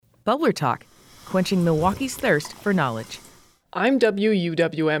Bubbler Talk, quenching Milwaukee's thirst for knowledge. I'm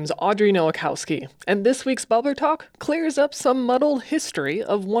WUWM's Audrey Nowakowski, and this week's Bubbler Talk clears up some muddled history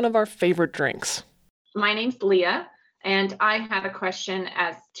of one of our favorite drinks. My name's Leah, and I had a question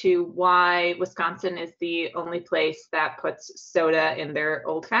as to why Wisconsin is the only place that puts soda in their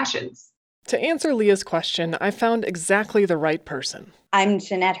old fashions. To answer Leah's question, I found exactly the right person. I'm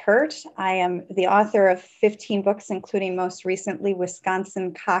Jeanette Hurt. I am the author of 15 books, including most recently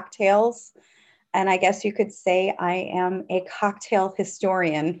Wisconsin Cocktails. And I guess you could say I am a cocktail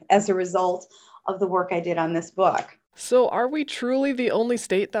historian as a result of the work I did on this book. So are we truly the only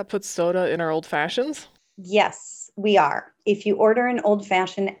state that puts soda in our old fashions? Yes, we are. If you order an old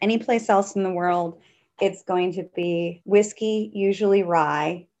fashioned anyplace else in the world, it's going to be whiskey, usually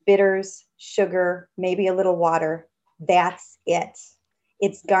rye, bitters, sugar, maybe a little water. That's it.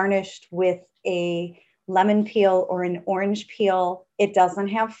 It's garnished with a lemon peel or an orange peel. It doesn't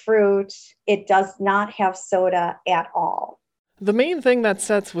have fruit. It does not have soda at all. The main thing that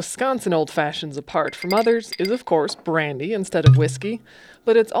sets Wisconsin old fashions apart from others is, of course, brandy instead of whiskey,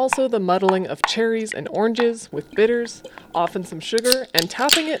 but it's also the muddling of cherries and oranges with bitters, often some sugar, and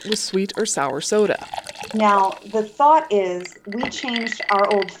topping it with sweet or sour soda. Now, the thought is we changed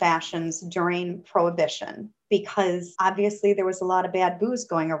our old fashions during Prohibition because obviously there was a lot of bad booze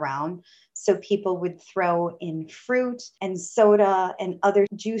going around. So people would throw in fruit and soda and other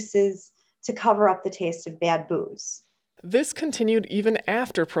juices to cover up the taste of bad booze. This continued even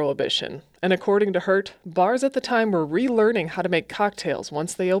after Prohibition, and according to Hurt, bars at the time were relearning how to make cocktails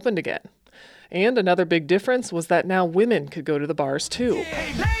once they opened again. And another big difference was that now women could go to the bars too.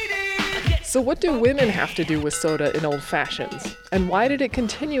 So what do women have to do with soda in old fashions? And why did it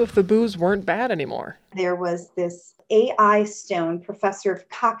continue if the booze weren't bad anymore? There was this A.I. Stone, professor of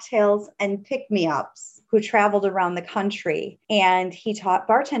cocktails and pick-me-ups, who traveled around the country, and he taught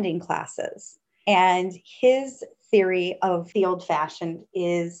bartending classes. And his theory of the old-fashioned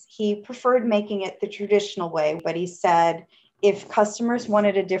is he preferred making it the traditional way, but he said, if customers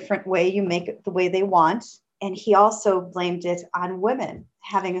wanted a different way, you make it the way they want. And he also blamed it on women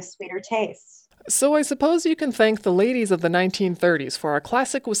having a sweeter taste. So I suppose you can thank the ladies of the 1930s for our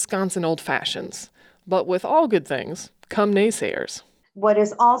classic Wisconsin old fashions. But with all good things come naysayers. What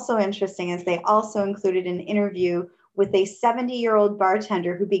is also interesting is they also included an interview with a 70-year-old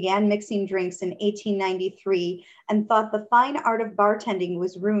bartender who began mixing drinks in 1893 and thought the fine art of bartending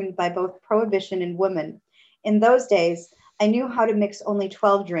was ruined by both Prohibition and women. In those days, I knew how to mix only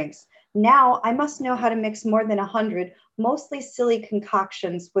 12 drinks. Now I must know how to mix more than 100, mostly silly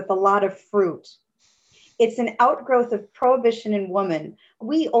concoctions with a lot of fruit. It's an outgrowth of Prohibition and women.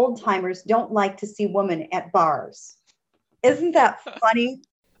 We old-timers don't like to see women at bars. Isn't that funny?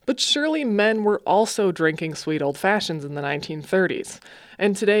 But surely men were also drinking sweet old fashions in the 1930s.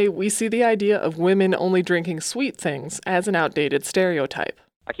 And today we see the idea of women only drinking sweet things as an outdated stereotype.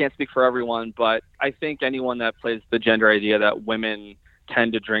 I can't speak for everyone, but I think anyone that plays the gender idea that women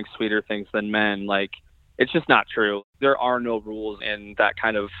tend to drink sweeter things than men, it's just not true. There are no rules in that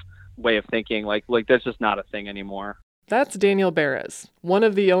kind of way of thinking. Like that's just not a thing anymore. That's Daniel Beres, one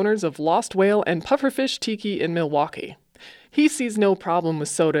of the owners of Lost Whale and Pufferfish Tiki in Milwaukee. He sees no problem with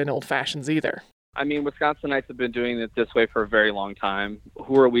soda in old fashions either. I mean, Wisconsinites have been doing it this way for a very long time.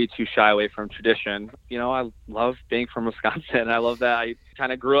 Who are we to shy away from tradition? I love being from Wisconsin. I love that. I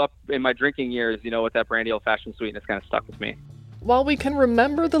kind of grew up in my drinking years, with that brandy old-fashioned sweetness kind of stuck with me. While we can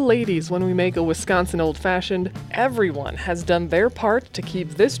remember the ladies when we make a Wisconsin old-fashioned, everyone has done their part to keep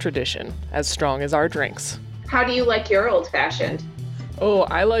this tradition as strong as our drinks. How do you like your old-fashioned? Oh,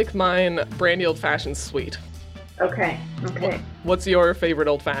 I like mine brandy old-fashioned sweet. Okay. What's your favorite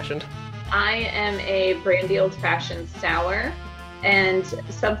old-fashioned? I am a brandy old-fashioned sour, and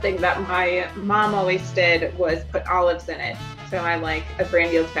something that my mom always did was put olives in it. So I like a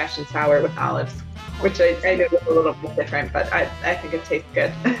brandy old-fashioned sour with olives, which I know is a little bit different, but I think it tastes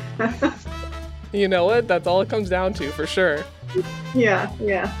good. You know what? That's all it comes down to, for sure. Yeah.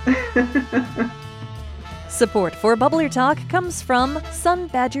 Support for Bubbler Talk comes from Sun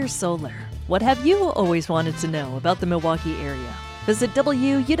Badger Solar. What have you always wanted to know about the Milwaukee area? Visit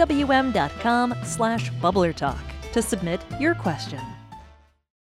wuwm.com/bubblertalk to submit your question.